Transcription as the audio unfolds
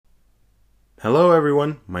Hello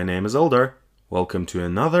everyone, my name is Eldar. Welcome to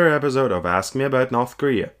another episode of Ask Me About North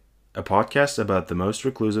Korea, a podcast about the most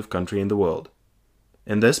reclusive country in the world.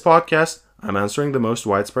 In this podcast, I'm answering the most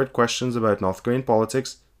widespread questions about North Korean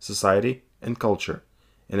politics, society, and culture,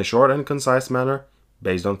 in a short and concise manner,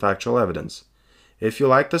 based on factual evidence. If you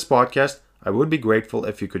like this podcast, I would be grateful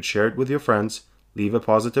if you could share it with your friends, leave a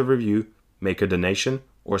positive review, make a donation,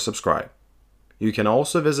 or subscribe. You can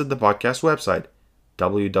also visit the podcast website,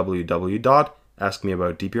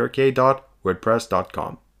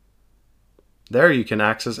 www.askmeaboutdprk.wordpress.com. There you can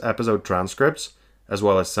access episode transcripts, as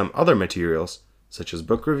well as some other materials, such as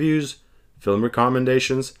book reviews, film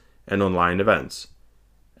recommendations, and online events.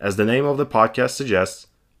 As the name of the podcast suggests,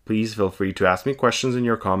 please feel free to ask me questions in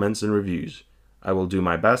your comments and reviews. I will do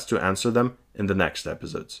my best to answer them in the next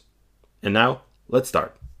episodes. And now, let's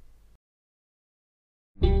start.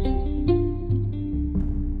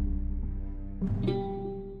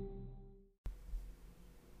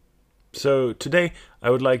 So today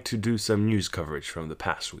I would like to do some news coverage from the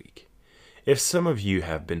past week. If some of you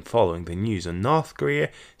have been following the news on North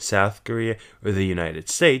Korea, South Korea, or the United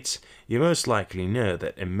States, you most likely know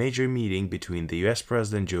that a major meeting between the US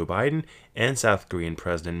President Joe Biden and South Korean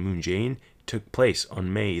President Moon Jae-in took place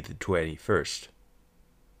on May the 21st.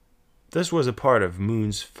 This was a part of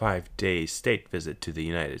Moon's 5-day state visit to the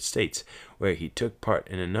United States, where he took part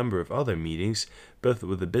in a number of other meetings, both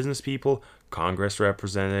with the business people, Congress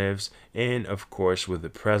representatives, and of course with the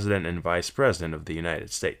President and Vice President of the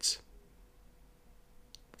United States.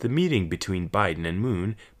 The meeting between Biden and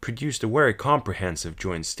Moon produced a very comprehensive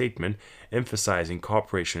joint statement emphasizing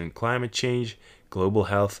cooperation in climate change, global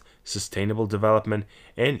health, sustainable development,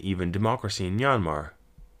 and even democracy in Myanmar.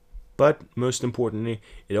 But, most importantly,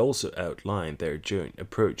 it also outlined their joint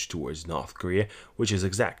approach towards North Korea, which is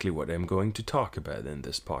exactly what I'm going to talk about in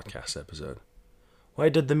this podcast episode. Why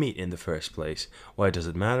did they meet in the first place? Why does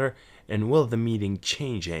it matter? And will the meeting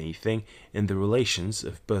change anything in the relations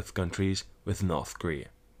of both countries with North Korea?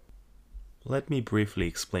 Let me briefly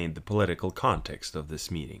explain the political context of this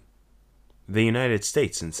meeting. The United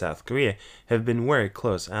States and South Korea have been very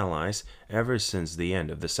close allies ever since the end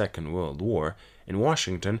of the Second World War, and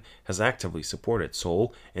Washington has actively supported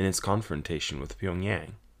Seoul in its confrontation with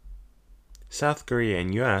Pyongyang. South Korea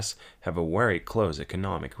and US have a very close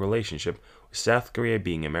economic relationship, with South Korea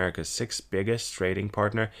being America's sixth biggest trading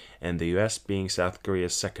partner and the US being South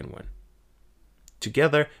Korea's second one.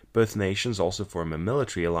 Together, both nations also form a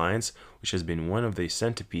military alliance, which has been one of the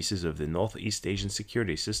centerpieces of the Northeast Asian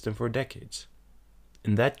security system for decades.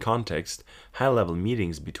 In that context, high-level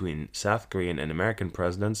meetings between South Korean and American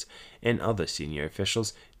presidents and other senior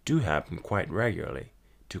officials do happen quite regularly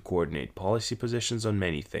to coordinate policy positions on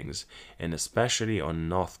many things, and especially on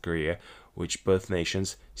North Korea, which both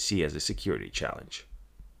nations see as a security challenge.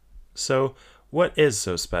 So, what is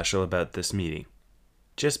so special about this meeting?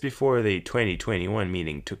 Just before the 2021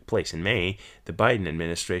 meeting took place in May, the Biden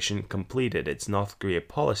administration completed its North Korea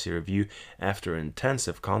policy review after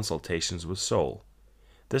intensive consultations with Seoul.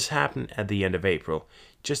 This happened at the end of April,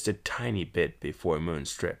 just a tiny bit before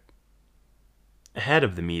Moon's trip. Ahead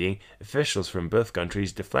of the meeting, officials from both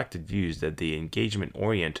countries deflected views that the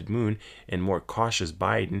engagement-oriented Moon and more cautious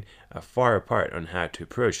Biden are far apart on how to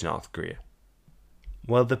approach North Korea.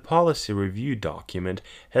 While the policy review document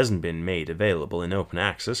hasn't been made available in open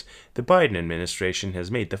access, the Biden administration has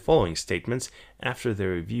made the following statements after the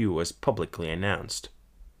review was publicly announced.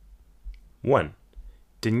 1.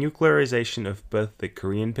 Denuclearization of both the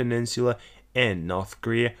Korean Peninsula and North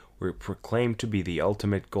Korea were proclaimed to be the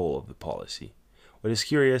ultimate goal of the policy. What is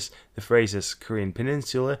curious, the phrases Korean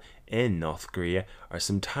Peninsula and North Korea are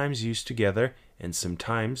sometimes used together and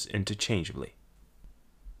sometimes interchangeably.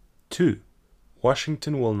 2.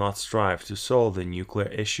 Washington will not strive to solve the nuclear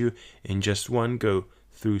issue in just one go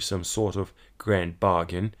through some sort of grand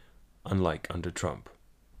bargain, unlike under Trump.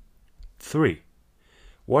 3.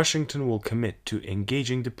 Washington will commit to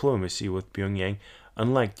engaging diplomacy with Pyongyang,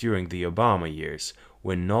 unlike during the Obama years,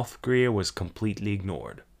 when North Korea was completely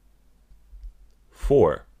ignored.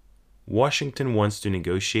 4. Washington wants to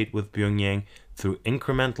negotiate with Pyongyang through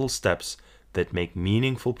incremental steps that make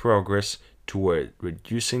meaningful progress toward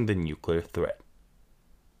reducing the nuclear threat.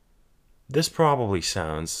 This probably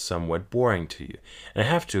sounds somewhat boring to you, and I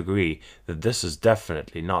have to agree that this is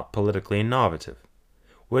definitely not politically innovative.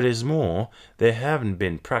 What is more, there haven't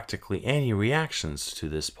been practically any reactions to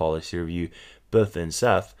this policy review, both in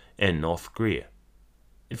South and North Korea.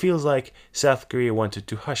 It feels like South Korea wanted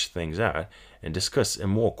to hush things out and discuss a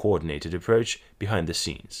more coordinated approach behind the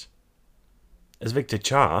scenes. As Victor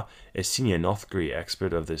Cha, a senior North Korea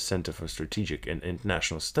expert of the Center for Strategic and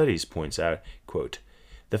International Studies, points out, quote,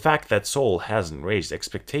 The fact that Seoul hasn't raised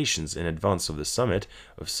expectations in advance of the summit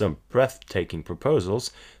of some breathtaking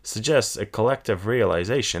proposals suggests a collective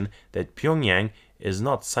realization that Pyongyang is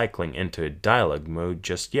not cycling into a dialogue mode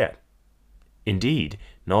just yet. Indeed,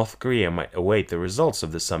 North Korea might await the results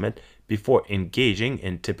of the summit before engaging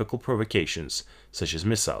in typical provocations, such as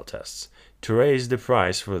missile tests, to raise the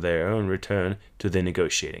price for their own return to the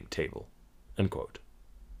negotiating table." Unquote.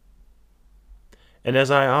 And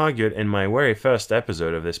as I argued in my very first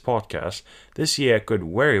episode of this podcast, this year could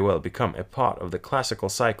very well become a part of the classical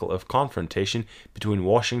cycle of confrontation between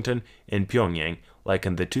Washington and Pyongyang, like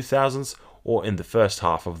in the 2000s or in the first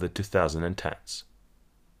half of the 2010s.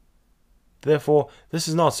 Therefore, this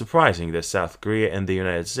is not surprising that South Korea and the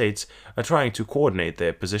United States are trying to coordinate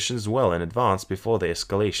their positions well in advance before the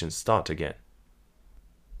escalations start again.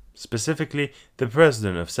 Specifically, the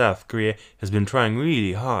president of South Korea has been trying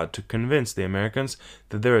really hard to convince the Americans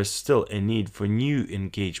that there is still a need for new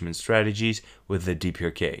engagement strategies with the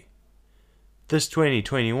DPRK. This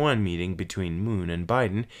 2021 meeting between Moon and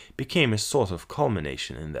Biden became a sort of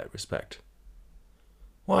culmination in that respect.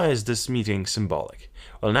 Why is this meeting symbolic?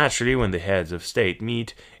 Well, naturally, when the heads of state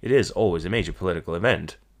meet, it is always a major political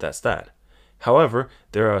event, that's that. However,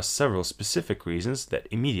 there are several specific reasons that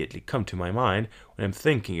immediately come to my mind when I'm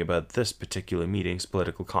thinking about this particular meeting's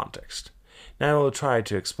political context. Now I will try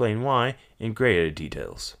to explain why in greater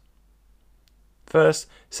details. First,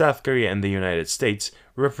 South Korea and the United States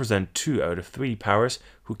represent 2 out of 3 powers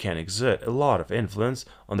who can exert a lot of influence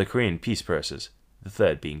on the Korean peace process, the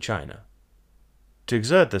third being China. To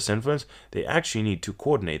exert this influence, they actually need to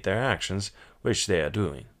coordinate their actions, which they are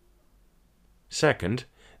doing. Second,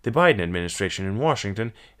 the Biden administration in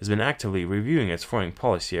Washington has been actively reviewing its foreign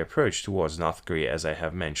policy approach towards North Korea, as I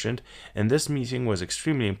have mentioned, and this meeting was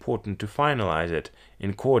extremely important to finalize it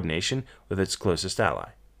in coordination with its closest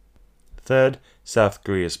ally. Third, South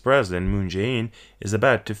Korea's president Moon Jae-in is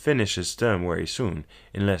about to finish his term very soon,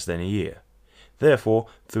 in less than a year. Therefore,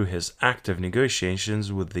 through his active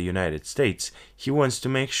negotiations with the United States, he wants to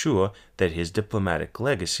make sure that his diplomatic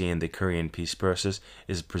legacy in the Korean peace process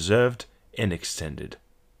is preserved and extended.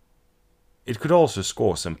 It could also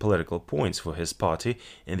score some political points for his party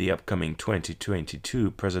in the upcoming 2022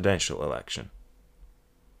 presidential election.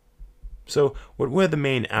 So, what were the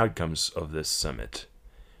main outcomes of this summit?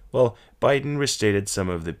 Well, Biden restated some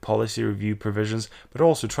of the policy review provisions, but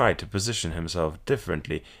also tried to position himself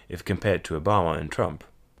differently if compared to Obama and Trump.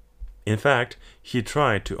 In fact, he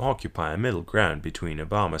tried to occupy a middle ground between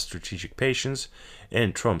Obama's strategic patience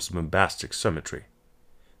and Trump's bombastic symmetry.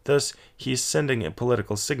 Thus, he is sending a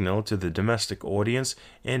political signal to the domestic audience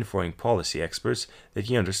and foreign policy experts that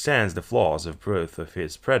he understands the flaws of both of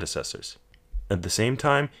his predecessors. At the same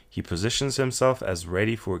time, he positions himself as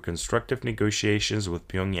ready for constructive negotiations with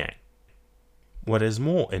Pyongyang. What is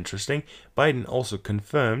more interesting, Biden also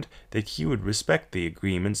confirmed that he would respect the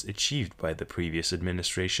agreements achieved by the previous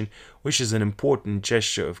administration, which is an important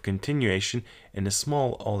gesture of continuation and a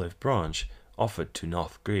small olive branch offered to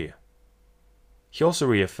North Korea. He also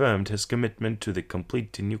reaffirmed his commitment to the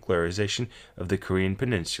complete denuclearization of the Korean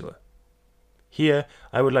Peninsula. Here,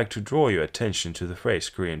 I would like to draw your attention to the phrase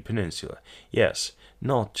Korean Peninsula. Yes,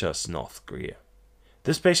 not just North Korea.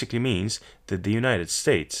 This basically means that the United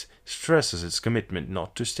States stresses its commitment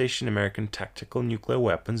not to station American tactical nuclear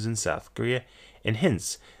weapons in South Korea and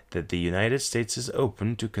hints that the United States is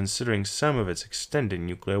open to considering some of its extended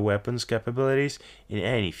nuclear weapons capabilities in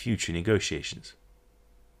any future negotiations.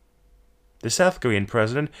 The South Korean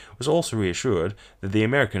president was also reassured that the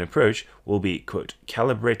American approach will be, quote,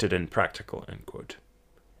 calibrated and practical, unquote,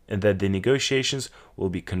 and that the negotiations will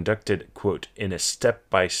be conducted, quote, in a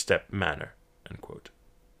step-by-step manner, unquote.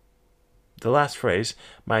 The last phrase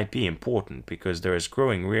might be important because there is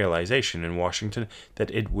growing realization in Washington that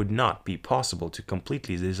it would not be possible to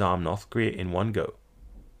completely disarm North Korea in one go.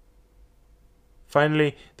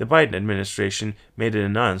 Finally, the Biden administration made an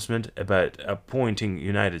announcement about appointing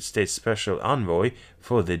United States Special Envoy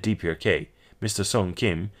for the DPRK, Mr. Song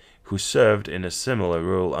Kim, who served in a similar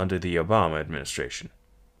role under the Obama administration.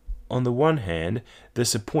 On the one hand,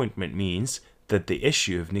 this appointment means that the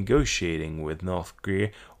issue of negotiating with North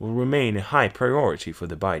Korea will remain a high priority for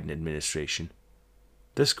the Biden administration.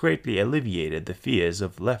 This greatly alleviated the fears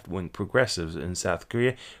of left-wing progressives in South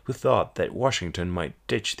Korea who thought that Washington might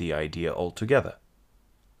ditch the idea altogether.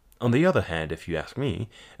 On the other hand, if you ask me,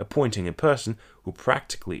 appointing a person who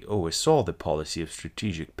practically oversaw the policy of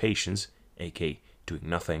strategic patience, aka doing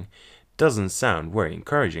nothing, doesn't sound very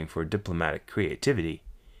encouraging for diplomatic creativity.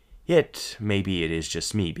 Yet, maybe it is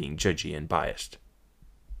just me being judgy and biased.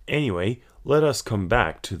 Anyway, let us come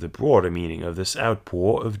back to the broader meaning of this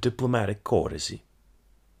outpour of diplomatic courtesy.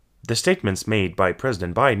 The statements made by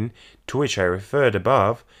President Biden, to which I referred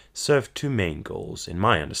above, serve two main goals, in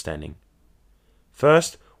my understanding.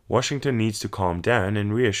 First, Washington needs to calm down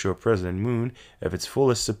and reassure President Moon of its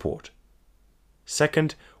fullest support.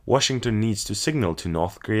 Second, Washington needs to signal to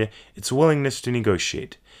North Korea its willingness to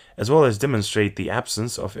negotiate, as well as demonstrate the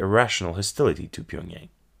absence of irrational hostility to Pyongyang.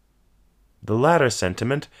 The latter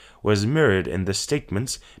sentiment was mirrored in the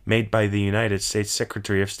statements made by the United States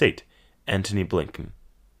Secretary of State, Antony Blinken.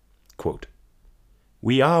 Quote,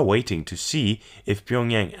 "We are waiting to see if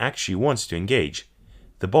Pyongyang actually wants to engage.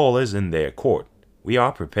 The ball is in their court. We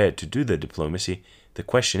are prepared to do the diplomacy. The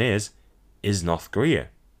question is North Korea?"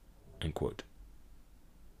 Unquote.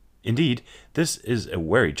 Indeed, this is a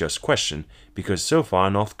very just question, because so far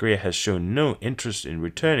North Korea has shown no interest in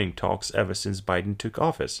returning talks ever since Biden took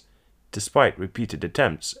office, despite repeated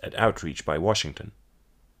attempts at outreach by Washington.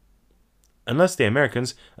 Unless the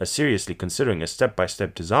Americans are seriously considering a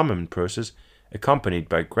step-by-step disarmament process accompanied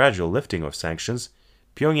by gradual lifting of sanctions,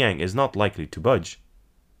 Pyongyang is not likely to budge.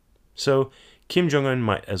 So, Kim Jong-un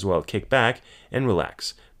might as well kick back and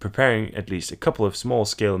relax, preparing at least a couple of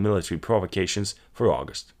small-scale military provocations for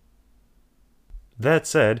August. That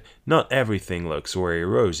said, not everything looks very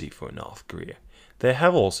rosy for North Korea. There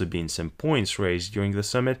have also been some points raised during the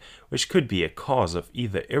summit which could be a cause of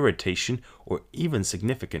either irritation or even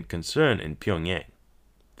significant concern in Pyongyang.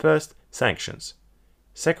 First, sanctions.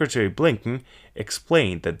 Secretary Blinken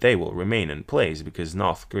explained that they will remain in place because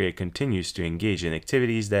North Korea continues to engage in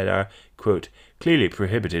activities that are, quote, clearly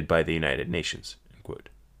prohibited by the United Nations, unquote.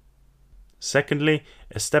 Secondly,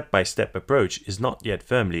 a step-by-step approach is not yet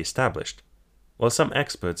firmly established. While some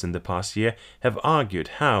experts in the past year have argued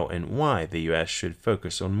how and why the US should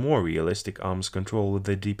focus on more realistic arms control with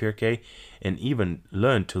the DPRK and even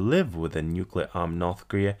learn to live with a nuclear-armed North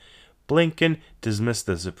Korea, Blinken dismissed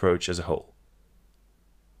this approach as a whole.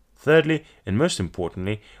 Thirdly, and most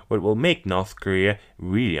importantly, what will make North Korea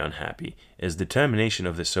really unhappy is the termination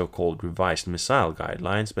of the so-called revised missile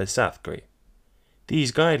guidelines by South Korea.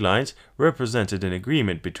 These guidelines represented an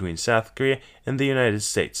agreement between South Korea and the United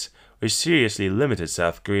States, which seriously limited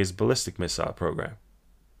South Korea's ballistic missile program.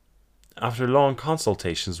 After long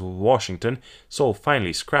consultations with Washington, Seoul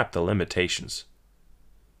finally scrapped the limitations.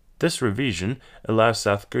 This revision allows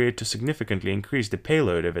South Korea to significantly increase the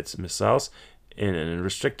payload of its missiles in a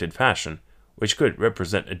restricted fashion, which could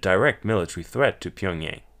represent a direct military threat to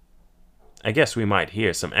Pyongyang. I guess we might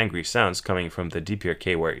hear some angry sounds coming from the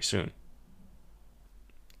DPRK very soon.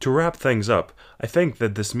 To wrap things up, I think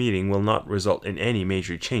that this meeting will not result in any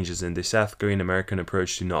major changes in the South Korean-American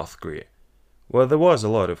approach to North Korea. While there was a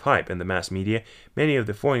lot of hype in the mass media, many of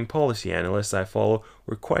the foreign policy analysts I follow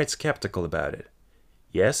were quite skeptical about it.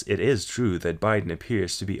 Yes, it is true that Biden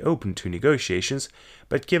appears to be open to negotiations,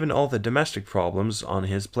 but given all the domestic problems on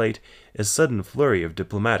his plate, a sudden flurry of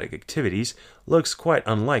diplomatic activities looks quite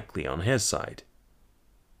unlikely on his side.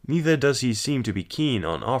 Neither does he seem to be keen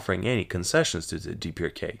on offering any concessions to the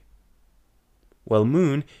DPRK. While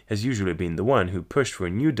Moon has usually been the one who pushed for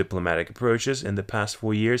new diplomatic approaches in the past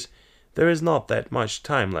 4 years, there is not that much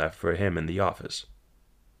time left for him in the office.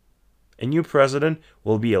 A new president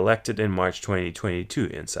will be elected in March 2022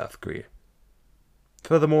 in South Korea.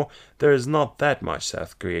 Furthermore, there is not that much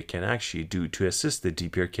South Korea can actually do to assist the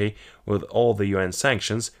DPRK with all the UN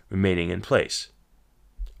sanctions remaining in place.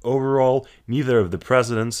 Overall, neither of the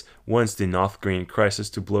presidents wants the North Korean crisis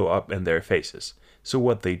to blow up in their faces, so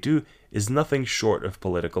what they do is nothing short of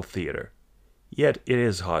political theater. Yet it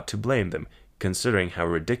is hard to blame them, considering how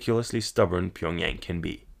ridiculously stubborn Pyongyang can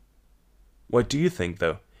be. What do you think,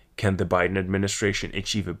 though? Can the Biden administration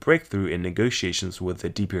achieve a breakthrough in negotiations with the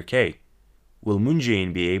DPRK? Will Moon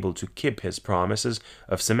Jae-in be able to keep his promises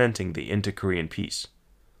of cementing the inter-Korean peace?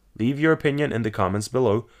 Leave your opinion in the comments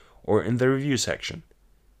below or in the review section.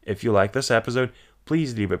 If you like this episode,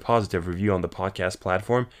 please leave a positive review on the podcast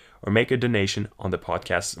platform or make a donation on the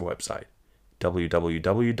podcast's website,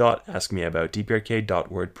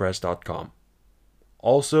 www.askmeaboutdprk.wordpress.com.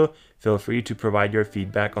 Also, feel free to provide your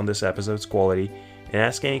feedback on this episode's quality and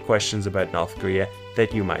ask any questions about North Korea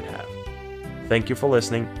that you might have. Thank you for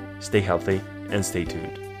listening, stay healthy, and stay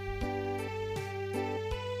tuned.